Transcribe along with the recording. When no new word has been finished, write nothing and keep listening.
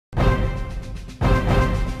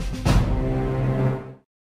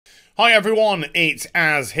Hi everyone, it's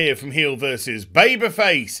Az here from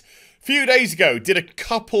HeelvsBabyface. A few days ago, did a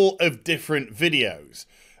couple of different videos.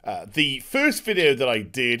 The first video that I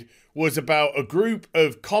did was about a group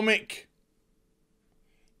of comic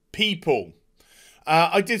people.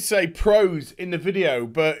 I did say pros in the video,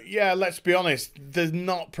 but yeah, let's be honest, they're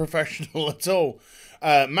not professional at all.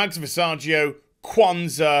 Mags Visaggio,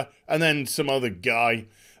 Kwanzaa, and then some other guy,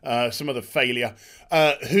 some other failure,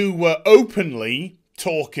 who were openly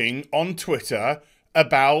talking on Twitter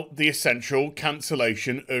about the essential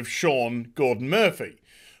cancellation of Sean Gordon Murphy,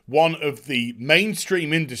 one of the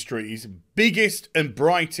mainstream industry's biggest and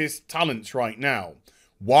brightest talents right now.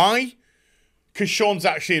 Why? Because Sean's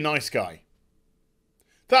actually a nice guy.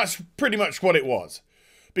 That's pretty much what it was.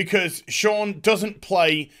 Because Sean doesn't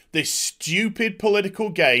play this stupid political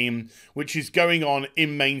game which is going on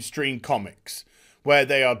in mainstream comics, where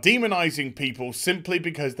they are demonizing people simply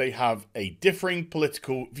because they have a differing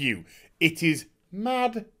political view. It is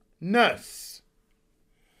madness.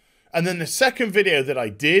 And then the second video that I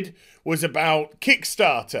did was about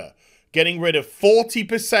Kickstarter getting rid of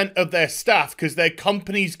 40% of their staff because their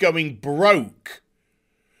company's going broke.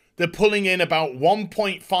 They're pulling in about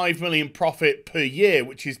 1.5 million profit per year,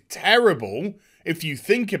 which is terrible if you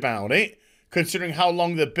think about it, considering how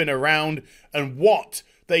long they've been around and what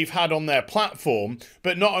they've had on their platform.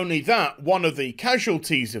 But not only that, one of the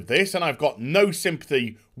casualties of this, and I've got no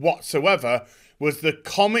sympathy whatsoever, was the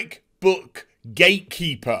comic book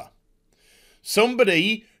gatekeeper.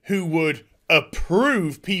 Somebody who would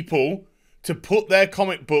approve people to put their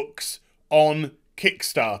comic books on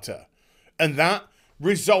Kickstarter. And that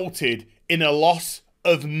resulted in a loss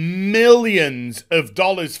of millions of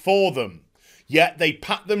dollars for them. Yet they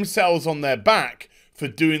pat themselves on their back for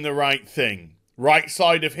doing the right thing. Right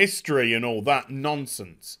side of history and all that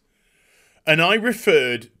nonsense. And I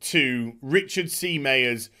referred to Richard C.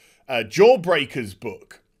 Mayer's Jawbreakers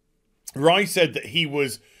book, where I said that he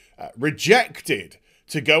was rejected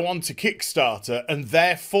to go onto Kickstarter and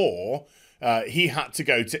therefore he had to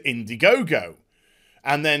go to Indiegogo.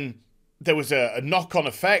 And then there was a knock-on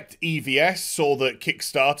effect. EVS saw that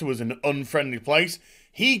Kickstarter was an unfriendly place.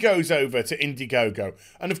 He goes over to Indiegogo.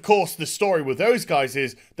 And of course, the story with those guys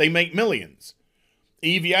is they make millions.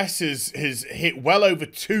 EVS has hit well over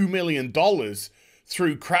 $2 million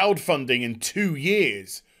through crowdfunding in 2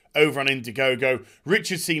 years over on Indiegogo.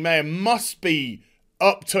 Richard C. Mayer must be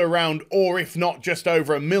up to around, or if not just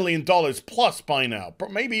over $1 million plus by now, but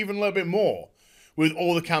maybe even a little bit more, with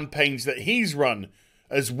all the campaigns that he's run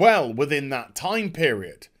as well within that time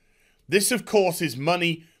period. This, of course, is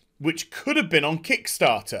money which could have been on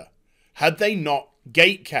Kickstarter had they not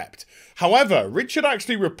gatekept. However, Richard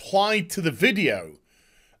actually replied to the video,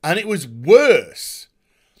 and it was worse.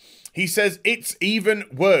 He says, it's even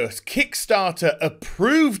worse. Kickstarter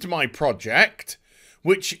approved my project,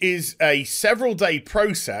 which is a several-day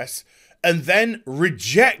process, and then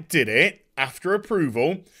rejected it after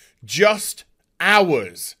approval just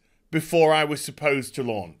hours before I was supposed to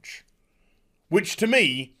launch. Which to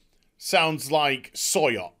me sounds like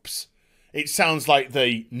psyops. It sounds like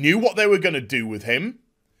they knew what they were going to do with him.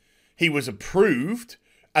 He was approved.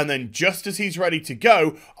 And then just as he's ready to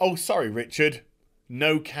go, oh, sorry, Richard,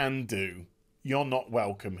 no can do. You're not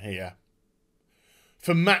welcome here.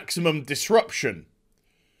 For maximum disruption.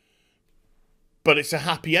 But it's a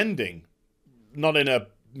happy ending. Not in a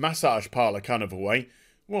massage parlor kind of a way.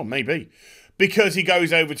 Well, maybe. Because he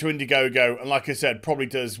goes over to Indiegogo and, like I said, probably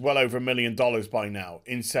does well over $1 million by now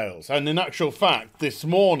in sales. And in actual fact, this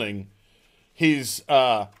morning, his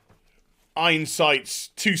Iron Sight's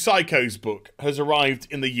Two Psychos book has arrived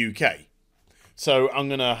in the UK. So I'm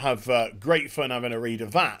going to have great fun having a read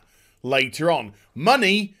of that later on.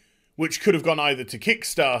 Money which could have gone either to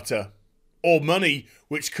Kickstarter or money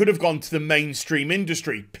which could have gone to the mainstream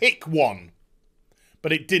industry. Pick one.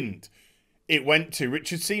 But it didn't. It went to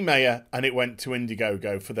Richard C. Mayer and it went to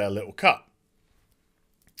Indiegogo for their little cut.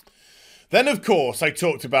 Then, of course, I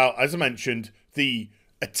talked about, as I mentioned, the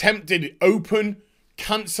attempted open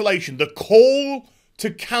cancellation, the call to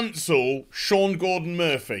cancel Sean Gordon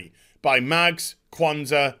Murphy by Mags,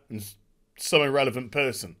 Kwanzaa, and some irrelevant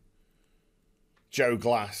person. Joe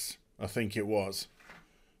Glass, I think it was.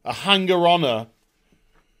 A hanger-oner.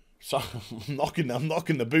 So I'm knocking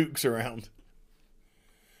the books around.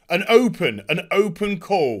 An open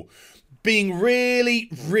call. Being really,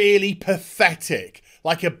 really pathetic.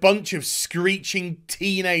 Like a bunch of screeching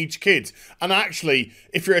teenage kids. And actually,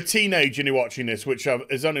 if you're a teenager and you're watching this, which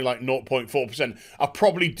is only like 0.4%, I'll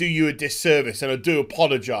probably do you a disservice, and I do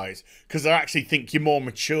apologise, because I actually think you're more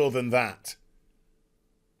mature than that.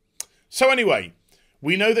 So anyway,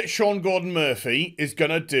 We know that Sean Gordon Murphy is going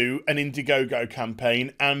to do an Indiegogo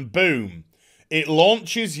campaign, and boom, it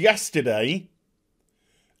launches yesterday,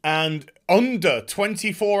 and under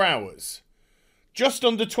 24 hours, just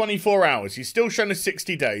under 24 hours, he's still showing us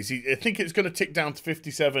 60 days. I think it's going to tick down to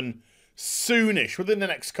 57 soonish, within the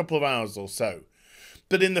next couple of hours or so.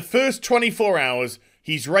 But in the first 24 hours,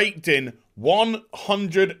 he's raked in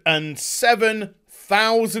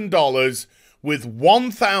 $107,000 with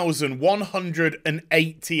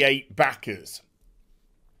 1,188 backers.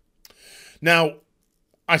 Now,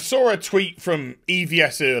 I saw a tweet from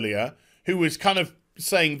EVS earlier who was kind of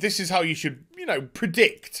saying this is how you should,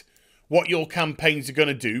 predict what your campaigns are going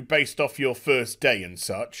to do based off your first day and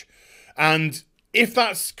such. And if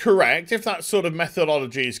that's correct, if that sort of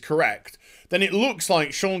methodology is correct, then it looks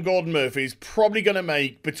like Sean Gordon Murphy is probably going to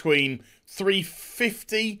make between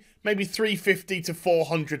 $350,000, maybe $350,000 to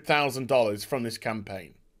 $400,000 from this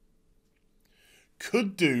campaign.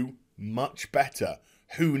 Could do much better.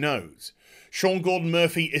 Who knows? Sean Gordon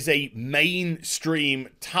Murphy is a mainstream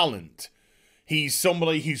talent. He's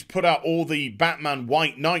somebody who's put out all the Batman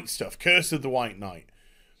White Knight stuff, Curse of the White Knight.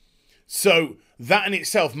 So that in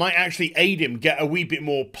itself might actually aid him get a wee bit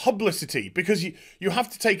more publicity, because you have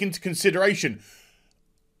to take into consideration,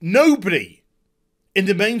 nobody in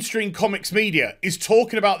the mainstream comics media is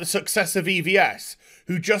talking about the success of EVS,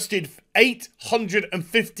 who just did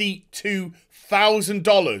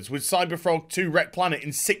 $852,000 with Cyberfrog 2 Wreck Planet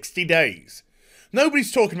in 60 days.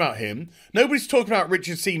 Nobody's talking about him. Nobody's talking about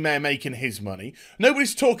Richard C. Mayer making his money.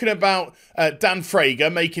 Nobody's talking about Dan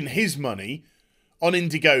Frager making his money on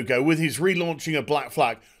Indiegogo with his relaunching of Black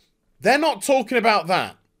Flag. They're not talking about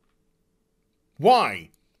that. Why?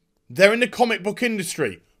 They're in the comic book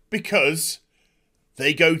industry because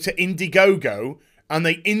they go to Indiegogo and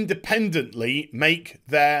they independently make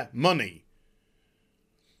their money.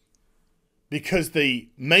 Because the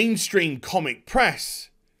mainstream comic press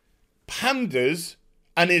panders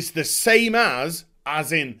and is the same as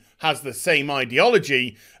in has the same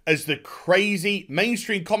ideology as the crazy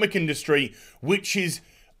mainstream comic industry, which is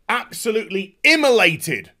absolutely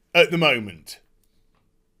immolated at the moment.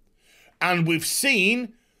 And we've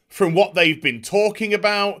seen from what they've been talking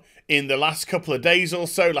about in the last couple of days or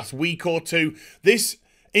so, last week or two, this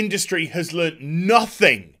industry has learnt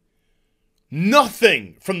nothing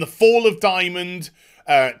from the fall of Diamond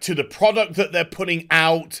to the product that they're putting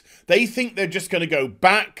out. They think they're just going to go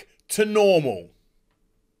back to normal.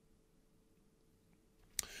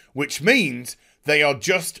 Which means they are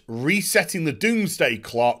just resetting the doomsday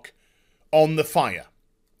clock on the fire.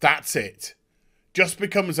 That's it. Just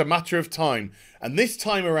becomes a matter of time. And this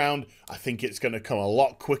time around, I think it's going to come a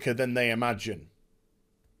lot quicker than they imagine.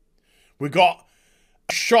 We got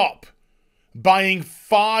a shop buying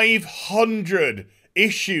 500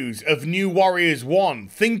 issues of New Warriors 1,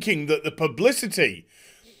 thinking that the publicity,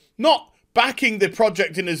 not backing the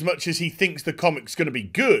project in as much as he thinks the comic's going to be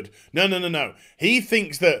good. No. He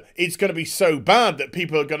thinks that it's going to be so bad that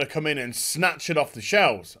people are going to come in and snatch it off the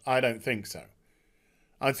shelves. I don't think so.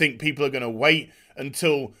 I think people are going to wait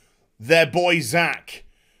until their boy Zach,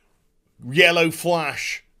 Yellow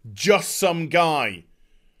Flash, Just Some Guy,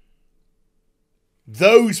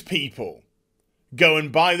 those people go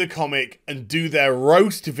and buy the comic and do their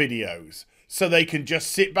roast videos so they can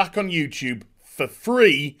just sit back on YouTube for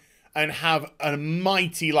free and have a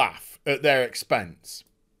mighty laugh at their expense.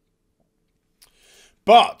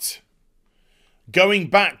 But going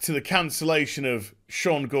back to the cancellation of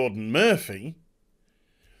Sean Gordon Murphy,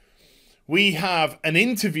 we have an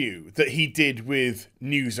interview that he did with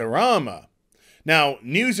Newsarama. Now,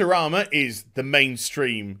 Newsarama is the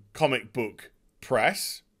mainstream comic book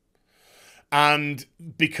press. And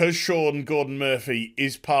because Sean Gordon Murphy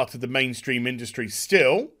is part of the mainstream industry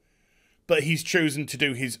still, but he's chosen to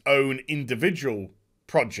do his own individual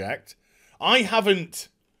project, I haven't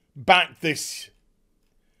backed this.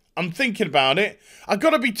 I'm thinking about it. I've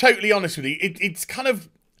got to be totally honest with you. It's kind of,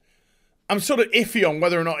 I'm sort of iffy on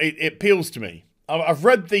whether or not it appeals to me. I've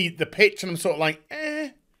read the pitch and I'm sort of like, eh.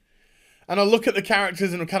 And I look at the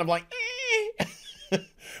characters and I'm kind of like, eh.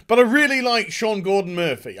 But I really like Sean Gordon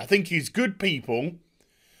Murphy. I think he's good people.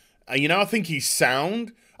 I think he's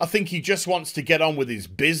sound. I think he just wants to get on with his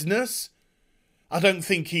business. I don't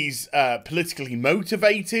think he's politically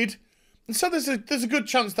motivated. And so there's a good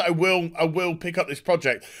chance that I will pick up this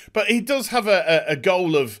project. But he does have a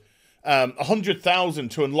goal of 100,000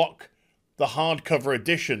 to unlock the hardcover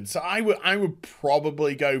edition. So I would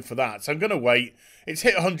probably go for that. So I'm going to wait. It's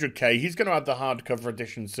hit 100k. He's going to add the hardcover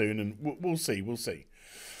edition soon, and we'll see.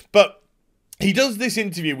 But he does this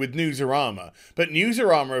interview with Newsarama. But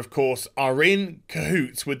Newsarama, of course, are in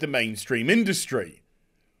cahoots with the mainstream industry.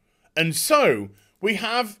 And so we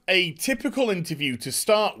have a typical interview to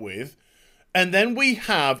start with, and then we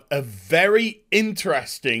have a very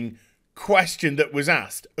interesting question that was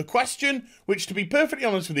asked. A question which, to be perfectly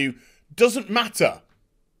honest with you, doesn't matter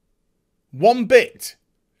one bit.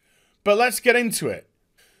 But let's get into it.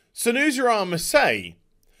 So Newsarama say,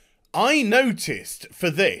 I noticed for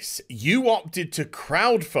this you opted to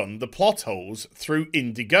crowdfund the plot holes through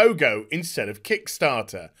Indiegogo instead of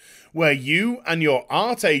Kickstarter, where you and your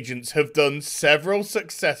art agents have done several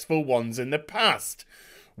successful ones in the past.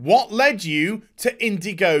 What led you to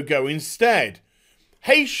Indiegogo instead?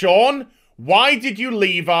 Hey Sean, why did you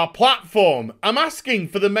leave our platform? I'm asking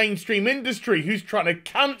for the mainstream industry who's trying to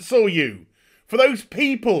cancel you. For those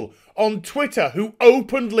people on Twitter who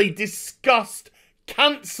openly discussed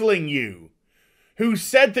cancelling you, who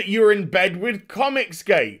said that you were in bed with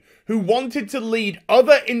Comicsgate, who wanted to lead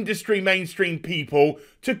other industry mainstream people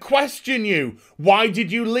to question you. Why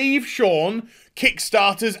did you leave, Sean?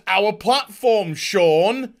 Kickstarter's our platform,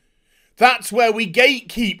 Sean. That's where we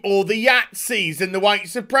gatekeep all the Yahtzees and the white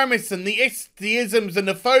supremacists and the isms and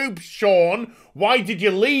the phobes, Sean. Why did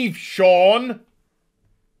you leave, Sean?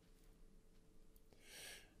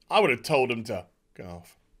 I would have told him to go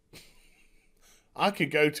off. I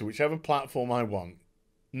could go to whichever platform I want.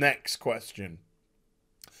 Next question.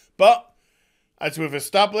 But, as we've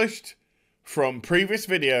established from previous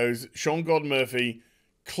videos, Sean Gordon Murphy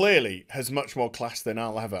clearly has much more class than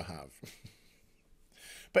I'll ever have.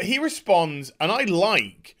 But he responds, and I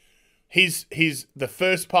like the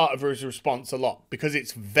first part of his response a lot, because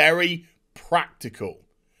it's very practical.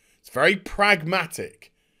 It's very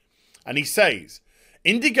pragmatic. And he says,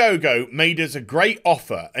 Indiegogo made us a great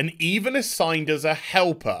offer and even assigned us a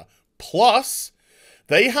helper. Plus,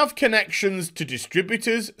 they have connections to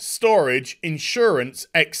distributors, storage, insurance,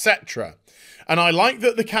 etc. And I like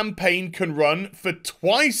that the campaign can run for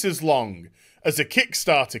twice as long as a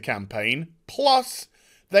Kickstarter campaign. Plus,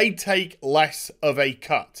 they take less of a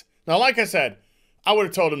cut. Now, like I said, I would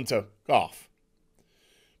have told him to go off.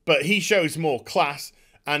 But he shows more class,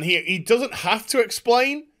 and he doesn't have to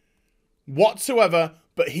explain whatsoever,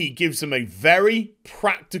 but he gives them a very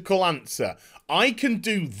practical answer. I can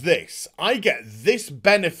do this. I get this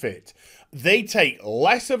benefit. They take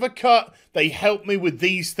less of a cut. They help me with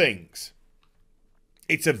these things.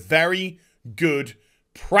 It's a very good,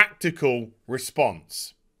 practical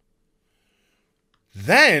response.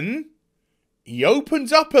 Then he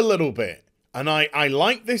opens up a little bit, and I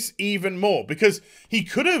like this even more, because he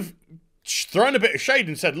could have thrown a bit of shade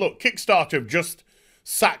and said, look, Kickstarter have just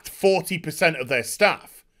sacked 40% of their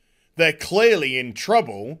staff. They're clearly in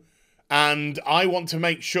trouble, and I want to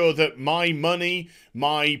make sure that my money,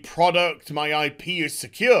 my product, my IP is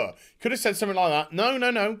secure. Could have said something like that.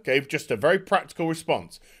 No. Gave just a very practical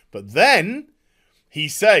response. But then he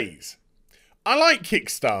says, I like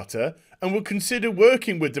Kickstarter and will consider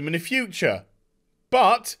working with them in the future,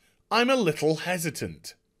 but I'm a little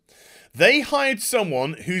hesitant. They hired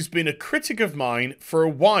someone who's been a critic of mine for a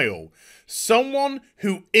while. Someone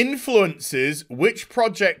who influences which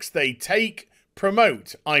projects they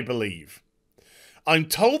promote, I believe. I'm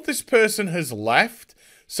told this person has left,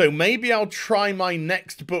 so maybe I'll try my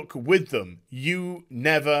next book with them. You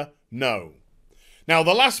never know. Now,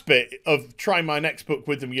 the last bit of try my next book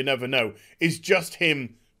with them, you never know, is just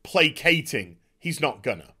him placating. He's not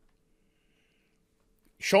gonna.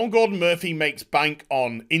 Sean Gordon Murphy makes bank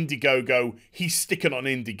on Indiegogo. He's sticking on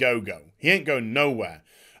Indiegogo. He ain't going nowhere.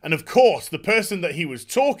 And of course, the person that he was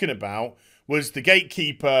talking about was the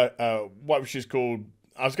gatekeeper, what was she called?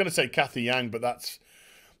 I was going to say Kathy Yang, but that's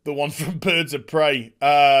the one from Birds of Prey.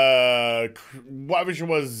 Whatever she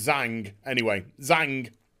was, Zhang. Anyway,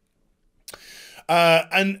 Zhang.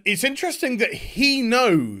 And it's interesting that he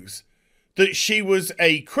knows that she was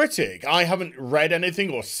a critic. I haven't read anything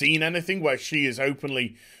or seen anything where she has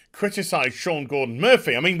openly criticised Sean Gordon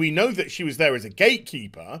Murphy. I mean, we know that she was there as a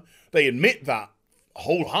gatekeeper. They admit that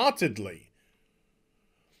wholeheartedly.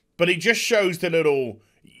 But it just shows the little,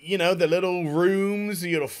 you know, the little rooms,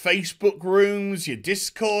 your little Facebook rooms, your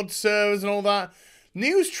Discord servers and all that.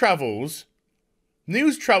 News travels,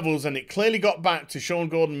 and it clearly got back to Sean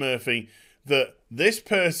Gordon Murphy that this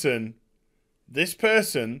person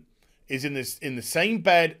is in the same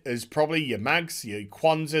bed as probably your Mags, your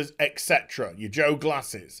Kwanzas, etc., your Joe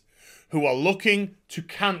Glasses, who are looking to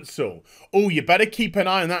cancel. Oh, you better keep an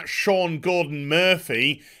eye on that Sean Gordon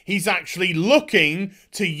Murphy. He's actually looking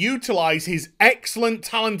to utilize his excellent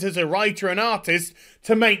talent as a writer and artist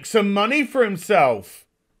to make some money for himself.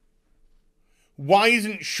 Why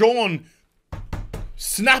isn't Sean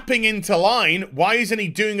snapping into line. Why isn't he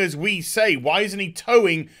doing as we say? Why isn't he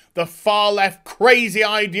towing the far left crazy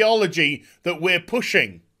ideology that we're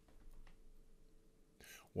pushing?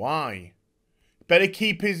 Why? You better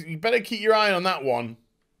keep your eye on that one.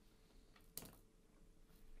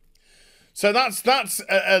 So that's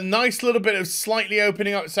a nice little bit of slightly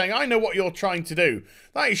opening up, saying, I know what you're trying to do.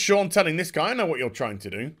 That is Sean telling this guy, I know what you're trying to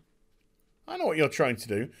do. I know what you're trying to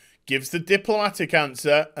do. Gives the diplomatic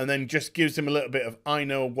answer and then just gives him a little bit of, I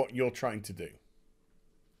know what you're trying to do.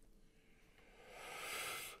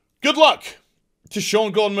 Good luck to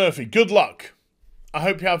Sean Gordon Murphy. Good luck. I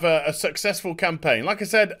hope you have a successful campaign. Like I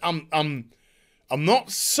said, I'm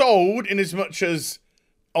not sold in as much as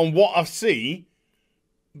on what I see,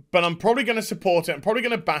 but I'm probably going to support it. I'm probably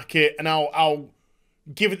going to back it, and I'll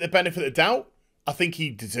give it the benefit of the doubt. I think he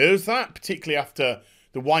deserves that, particularly after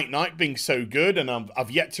the White Knight being so good, and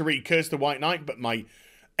I've yet to read Curse the White Knight, but my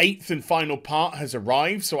 8th and final part has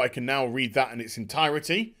arrived, so I can now read that in its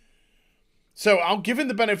entirety. So I'll give him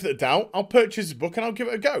the benefit of the doubt. I'll purchase his book, and I'll give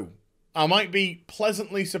it a go. I might be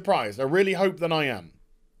pleasantly surprised. I really hope that I am.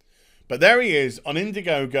 But there he is on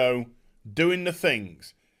Indiegogo doing the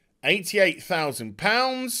things.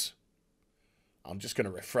 £88,000. I'm just going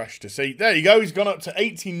to refresh to see. There you go. He's gone up to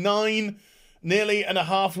 89, nearly and a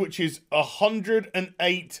half, which is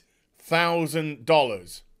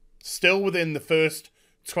 $108,000. Still within the first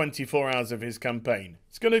 24 hours of his campaign.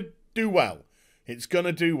 It's going to do well. It's going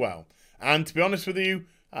to do well. And to be honest with you,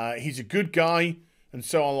 he's a good guy, and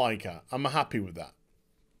so I like her. I'm happy with that.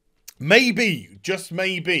 Maybe, just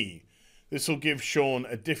maybe, this will give Sean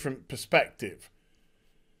a different perspective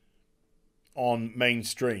on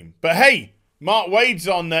mainstream. But hey, Mark Wade's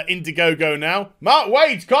on Indiegogo now. Mark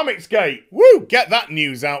Wade's Comicsgate. Woo! Get that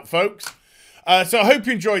news out, folks. So I hope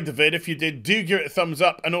you enjoyed the vid. If you did, do give it a thumbs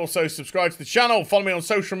up. And also subscribe to the channel. Follow me on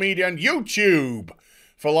social media and YouTube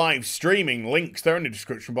for live streaming. Links there in the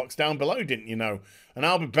description box down below, didn't you know? And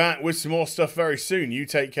I'll be back with some more stuff very soon. You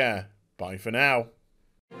take care. Bye for now.